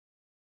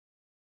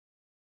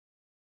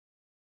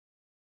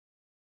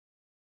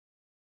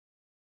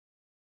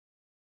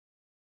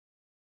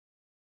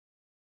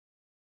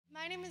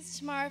My name is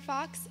Tamara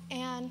Fox,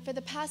 and for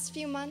the past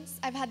few months,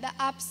 I've had the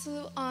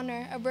absolute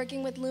honor of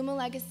working with Luma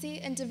Legacy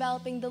in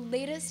developing the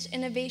latest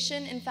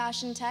innovation in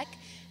fashion tech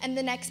and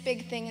the next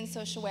big thing in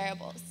social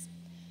wearables.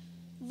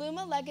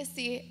 Luma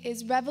Legacy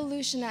is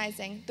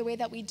revolutionizing the way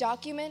that we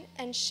document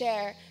and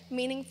share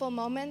meaningful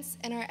moments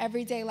in our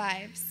everyday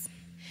lives.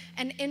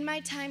 And in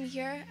my time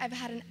here, I've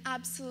had an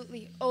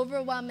absolutely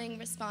overwhelming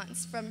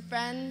response from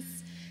friends,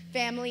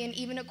 family, and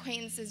even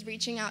acquaintances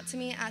reaching out to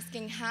me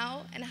asking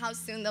how and how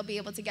soon they'll be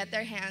able to get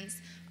their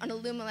hands on a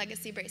Luma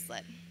Legacy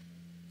bracelet.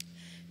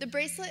 The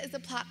bracelet is a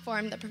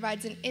platform that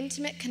provides an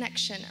intimate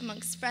connection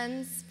amongst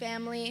friends,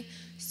 family,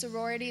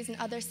 sororities, and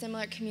other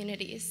similar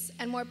communities.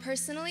 And more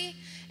personally,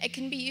 it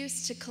can be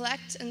used to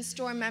collect and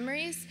store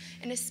memories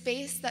in a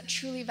space that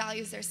truly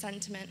values their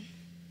sentiment.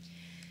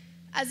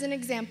 As an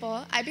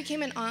example, I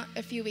became an aunt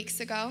a few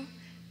weeks ago,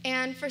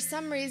 and for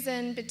some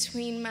reason,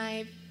 between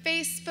my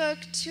Facebook,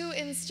 2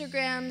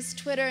 Instagrams,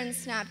 Twitter, and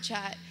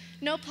Snapchat,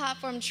 no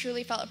platform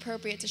truly felt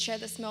appropriate to share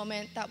this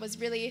moment that was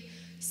really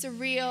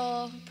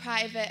surreal,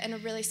 private, and a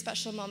really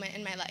special moment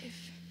in my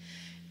life.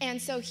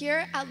 And so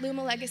here at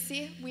Luma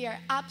Legacy, we are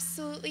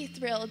absolutely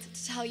thrilled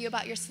to tell you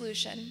about your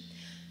solution.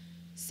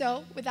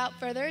 So without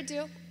further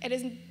ado, it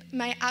is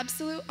my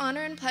absolute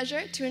honor and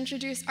pleasure to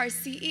introduce our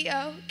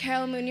CEO,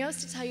 Carol Munoz,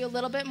 to tell you a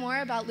little bit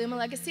more about Luma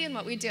Legacy and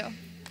what we do.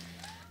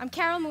 I'm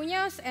Carol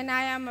Munoz, and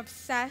I am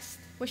obsessed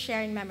with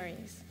sharing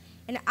memories.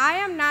 And I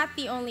am not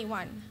the only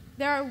one.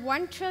 There are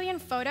 1 trillion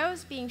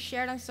photos being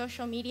shared on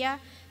social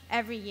media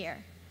every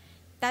year.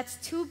 That's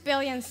 2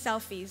 billion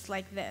selfies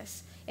like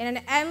this, in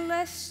an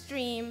endless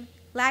stream,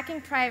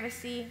 lacking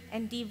privacy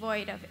and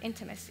devoid of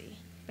intimacy.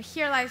 But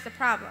here lies the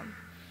problem.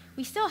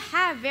 We still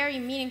have very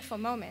meaningful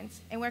moments,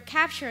 and we're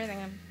capturing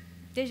them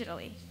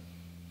digitally.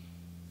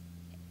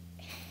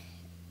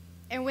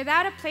 And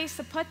without a place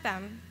to put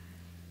them,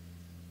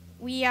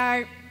 we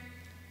are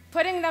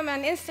putting them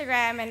on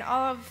Instagram and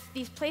all of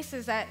these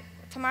places that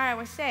Tamara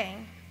was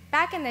saying.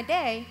 Back in the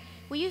day,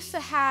 we used to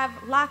have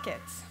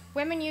lockets.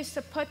 Women used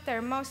to put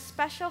their most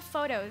special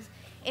photos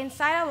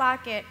inside a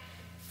locket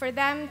for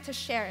them to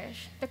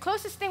cherish. The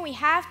closest thing we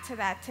have to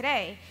that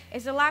today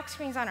is the lock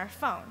screens on our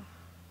phone.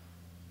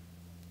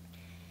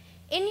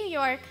 In New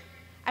York,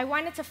 I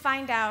wanted to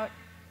find out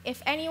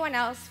if anyone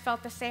else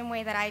felt the same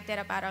way that I did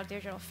about our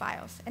digital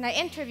files. And I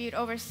interviewed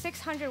over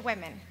 600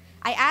 women.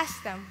 I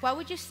asked them, what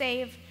would you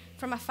save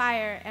from a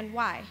fire and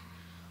why?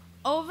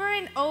 Over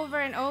and over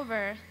and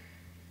over,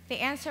 the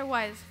answer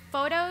was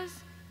photos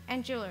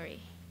and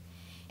jewelry.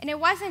 And it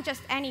wasn't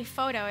just any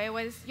photo, it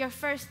was your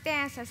first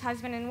dance as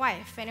husband and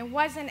wife, and it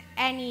wasn't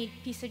any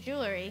piece of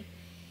jewelry,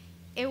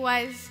 it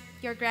was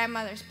your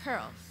grandmother's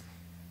pearls.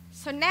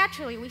 So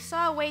naturally, we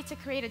saw a way to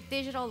create a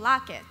digital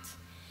locket,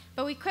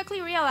 but we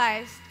quickly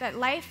realized that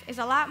life is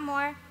a lot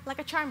more like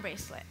a charm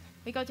bracelet.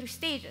 We go through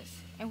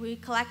stages, and we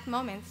collect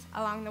moments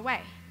along the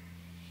way.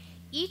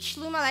 Each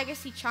Luma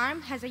Legacy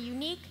charm has a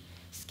unique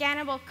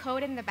scannable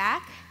code in the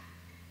back.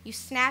 You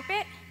snap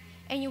it,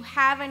 and you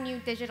have a new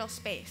digital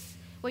space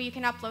where you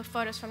can upload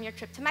photos from your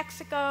trip to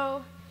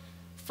Mexico,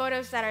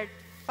 photos that are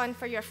fun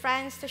for your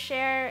friends to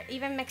share,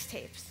 even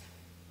mixtapes.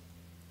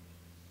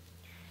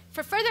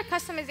 For further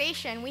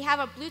customization, we have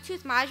a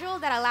Bluetooth module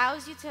that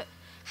allows you to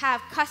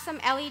have custom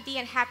LED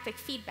and haptic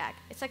feedback.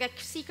 It's like a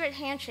secret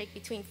handshake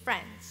between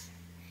friends.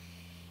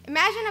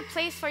 Imagine a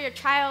place for your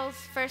child's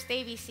first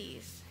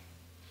ABCs,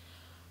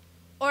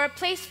 or a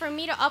place for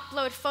me to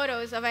upload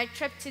photos of a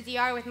trip to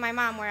DR with my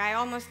mom where I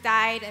almost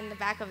died in the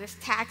back of this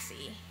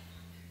taxi.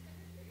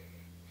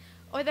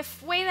 Or the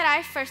way that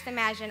I first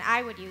imagined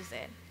I would use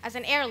it, as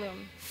an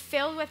heirloom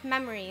filled with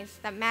memories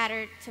that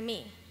mattered to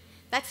me.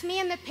 That's me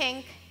in the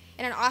pink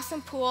in an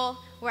awesome pool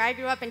where I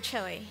grew up in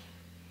Chile.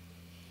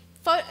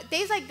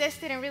 Days like this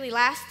didn't really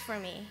last for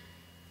me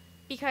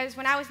because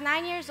when I was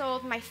 9 years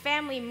old, my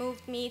family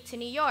moved me to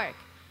New York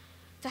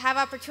to have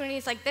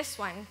opportunities like this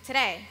one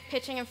today,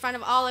 pitching in front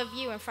of all of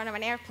you in front of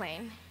an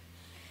airplane.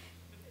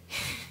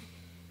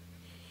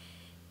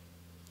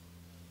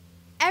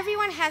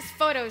 Everyone has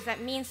photos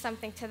that mean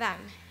something to them,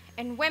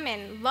 and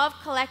women love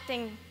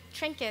collecting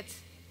trinkets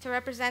to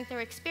represent their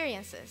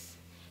experiences.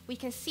 We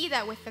can see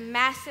that with the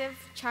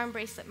massive charm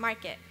bracelet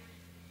market,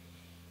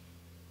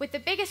 with the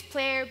biggest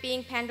player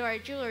being Pandora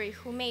Jewelry,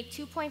 who made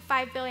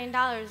 $2.5 billion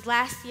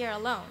last year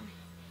alone.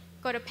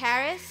 Go to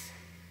Paris,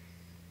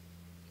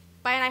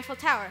 buy an Eiffel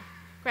Tower.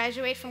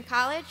 Graduate from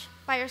college,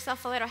 buy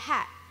yourself a little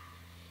hat.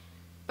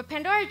 But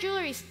Pandora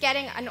Jewelry is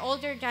getting an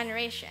older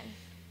generation.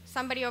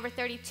 Somebody over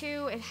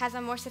 32, it has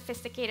a more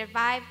sophisticated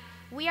vibe.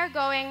 We are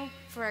going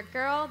for a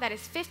girl that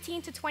is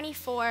 15 to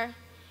 24.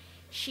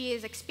 She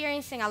is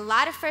experiencing a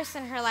lot of firsts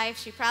in her life.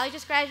 She probably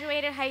just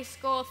graduated high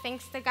school,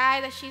 thinks the guy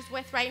that she's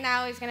with right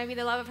now is going to be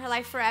the love of her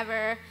life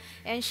forever,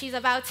 and she's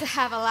about to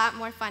have a lot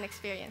more fun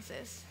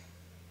experiences.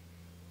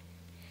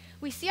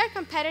 We see our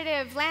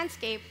competitive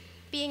landscape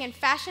being in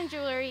fashion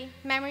jewelry,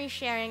 memory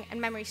sharing, and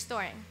memory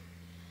storing.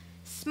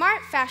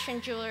 Smart fashion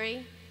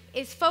jewelry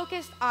is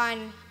focused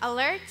on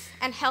alerts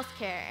and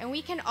healthcare, and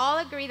we can all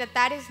agree that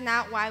that is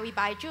not why we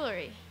buy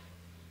jewelry.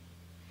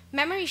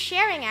 Memory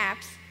sharing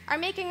apps are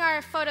making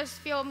our photos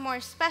feel more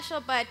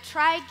special, but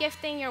try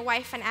gifting your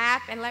wife an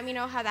app and let me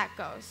know how that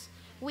goes.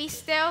 We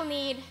still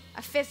need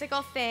a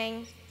physical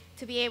thing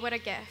to be able to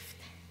gift.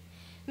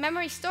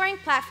 Memory storing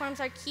platforms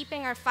are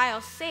keeping our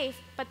files safe,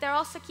 but they're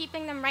also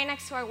keeping them right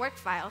next to our work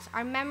files.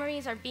 Our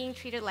memories are being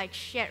treated like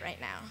shit right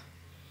now.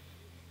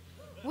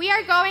 We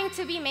are going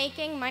to be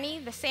making money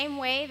the same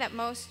way that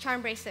most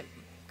charm bracelet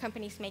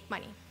companies make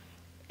money.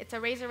 It's a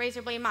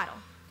razor blade model.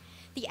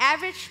 The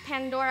average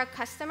Pandora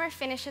customer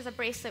finishes a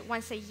bracelet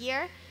once a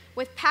year,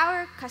 with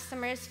Power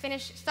customers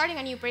starting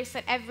a new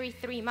bracelet every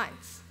 3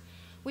 months.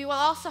 We will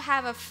also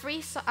have a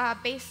free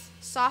base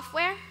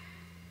software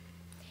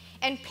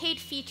and paid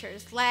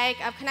features like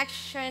a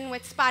connection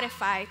with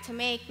Spotify to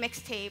make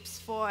mixtapes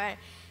for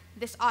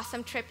this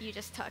awesome trip you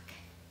just took.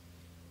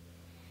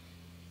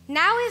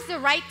 Now is the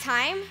right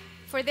time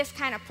for this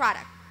kind of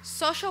product.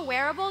 Social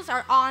wearables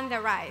are on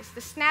the rise.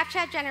 The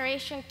Snapchat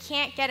generation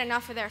can't get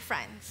enough of their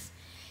friends.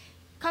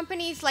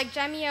 Companies like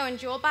Gemio and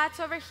JewelBots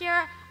over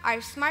here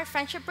are smart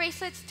friendship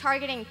bracelets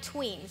targeting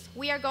tweens.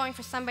 We are going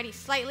for somebody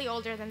slightly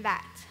older than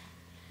that.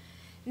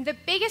 The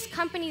biggest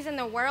companies in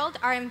the world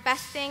are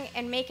investing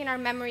in making our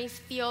memories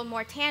feel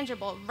more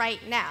tangible right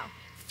now.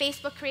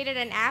 Facebook created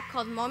an app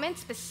called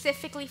Moments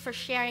specifically for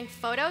sharing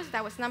photos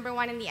that was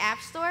 #1 in the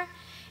App Store,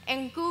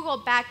 and Google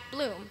backed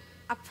Bloom,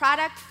 a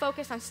product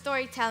focused on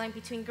storytelling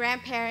between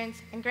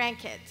grandparents and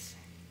grandkids.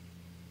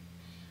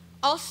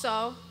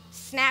 Also,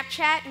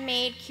 Snapchat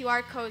made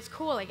QR codes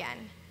cool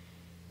again,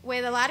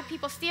 with a lot of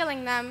people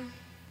stealing them,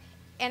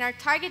 and our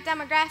target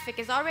demographic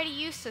is already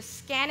used to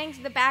scanning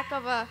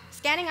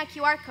a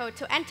QR code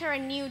to enter a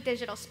new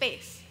digital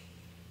space.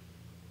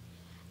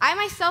 I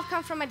myself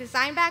come from a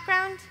design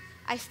background.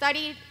 I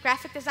studied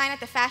graphic design at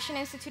the Fashion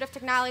Institute of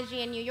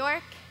Technology in New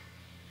York.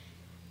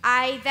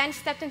 I then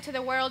stepped into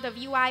the world of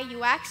UI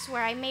UX,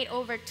 where I made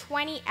over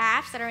 20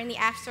 apps that are in the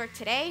App Store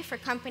today for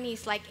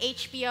companies like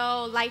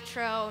HBO,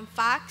 Lytro, and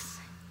Fox.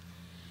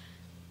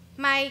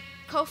 My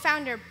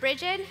co-founder,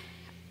 Bridget,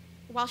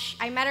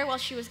 I met her while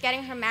she was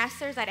getting her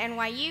master's at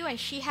NYU, and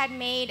she had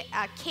made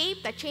a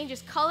cape that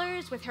changes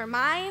colors with her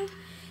mind,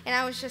 and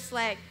I was just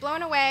like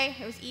blown away.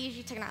 It was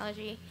easy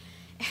technology.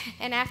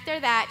 And after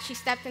that, she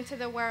stepped into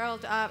the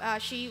world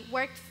of, she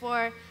worked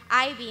for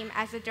iBeam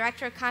as the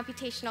director of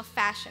computational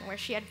fashion, where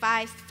she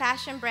advised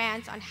fashion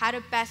brands on how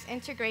to best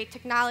integrate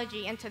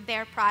technology into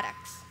their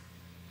products.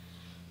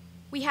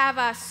 We have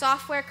a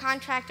software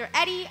contractor,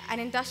 Eddie, an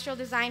industrial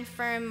design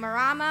firm,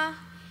 Marama,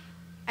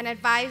 an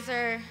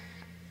advisor,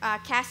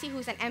 Cassie,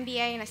 who's an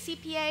MBA and a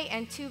CPA,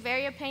 and 2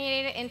 very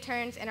opinionated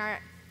interns in our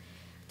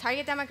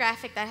target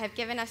demographic that have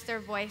given us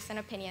their voice and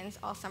opinions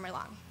all summer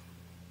long.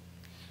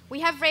 We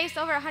have raised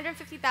over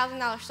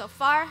 $150,000 so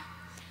far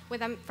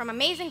from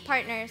amazing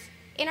partners.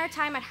 In our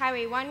time at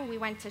Highway 1, we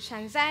went to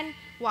Shenzhen,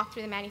 walked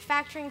through the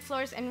manufacturing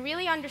floors, and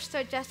really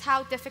understood just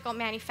how difficult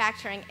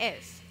manufacturing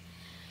is.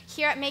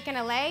 Here at Make in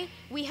LA,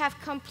 we have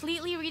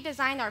completely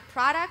redesigned our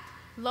product,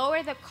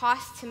 lowered the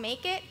cost to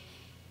make it,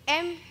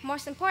 and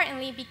most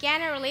importantly,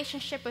 began a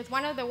relationship with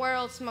one of the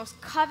world's most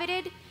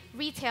coveted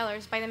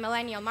retailers by the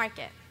millennial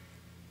market.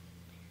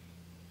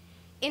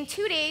 In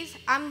 2 days,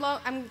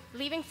 I'm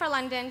leaving for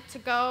London to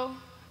go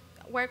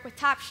work with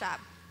Topshop.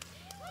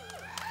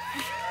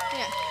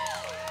 Yeah.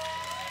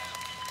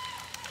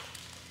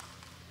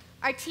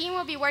 Our team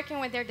will be working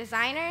with their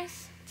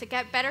designers to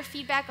get better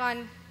feedback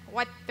on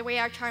the way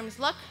our charms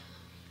look,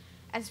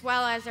 as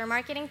well as their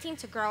marketing team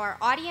to grow our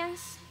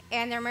audience,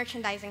 and their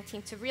merchandising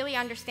team to really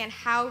understand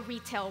how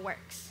retail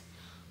works.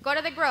 Go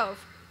to the Grove,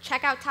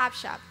 check out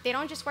Topshop. They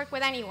don't just work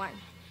with anyone.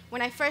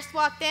 When I first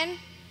walked in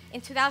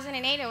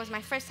 2008, it was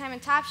my first time in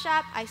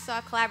Topshop. I saw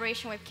a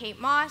collaboration with Kate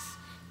Moss.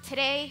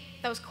 Today,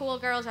 those cool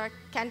girls are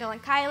Kendall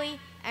and Kylie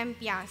and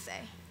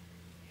Beyonce.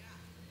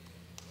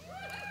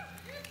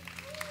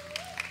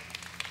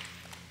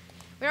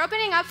 We're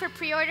opening up for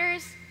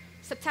pre-orders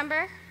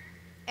September,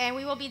 and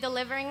we will be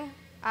delivering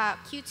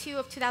Q2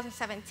 of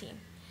 2017.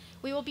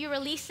 We will be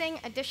releasing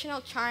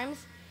additional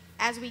charms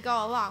as we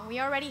go along.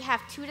 We already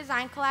have 2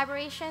 design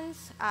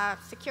collaborations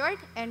secured,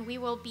 and we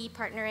will be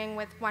partnering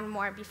with 1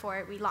 more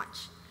before we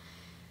launch.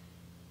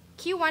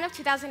 Q1 of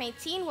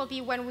 2018 will be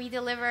when we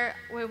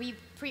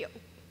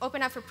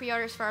open up for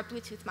pre-orders for our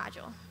Bluetooth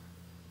module.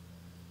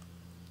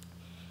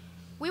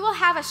 We will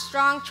have a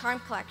strong charm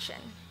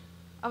collection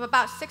of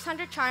about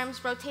 600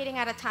 charms rotating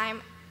at a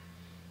time,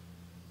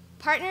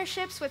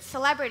 partnerships with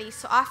celebrities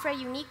to offer a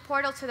unique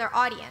portal to their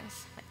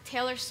audience, like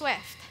Taylor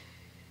Swift,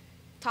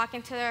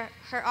 talking to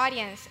her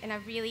audience in a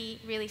really,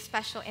 really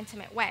special,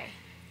 intimate way.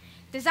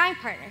 Design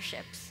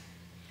partnerships,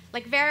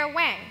 like Vera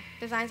Wang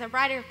designs a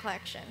bridal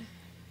collection.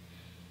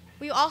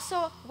 We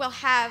also will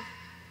have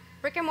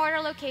brick-and-mortar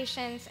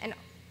locations and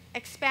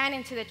expand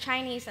into the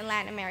Chinese and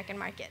Latin American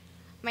market.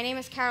 My name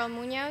is Carol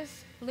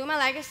Munoz. Luma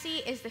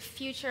Legacy is the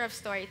future of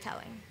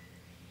storytelling.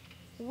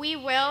 We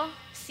will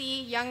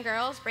see young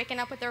girls breaking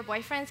up with their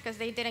boyfriends because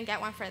they didn't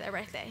get one for their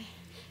birthday.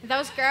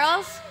 Those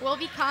girls will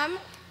become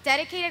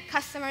dedicated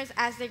customers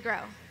as they grow.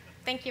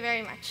 Thank you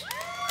very much.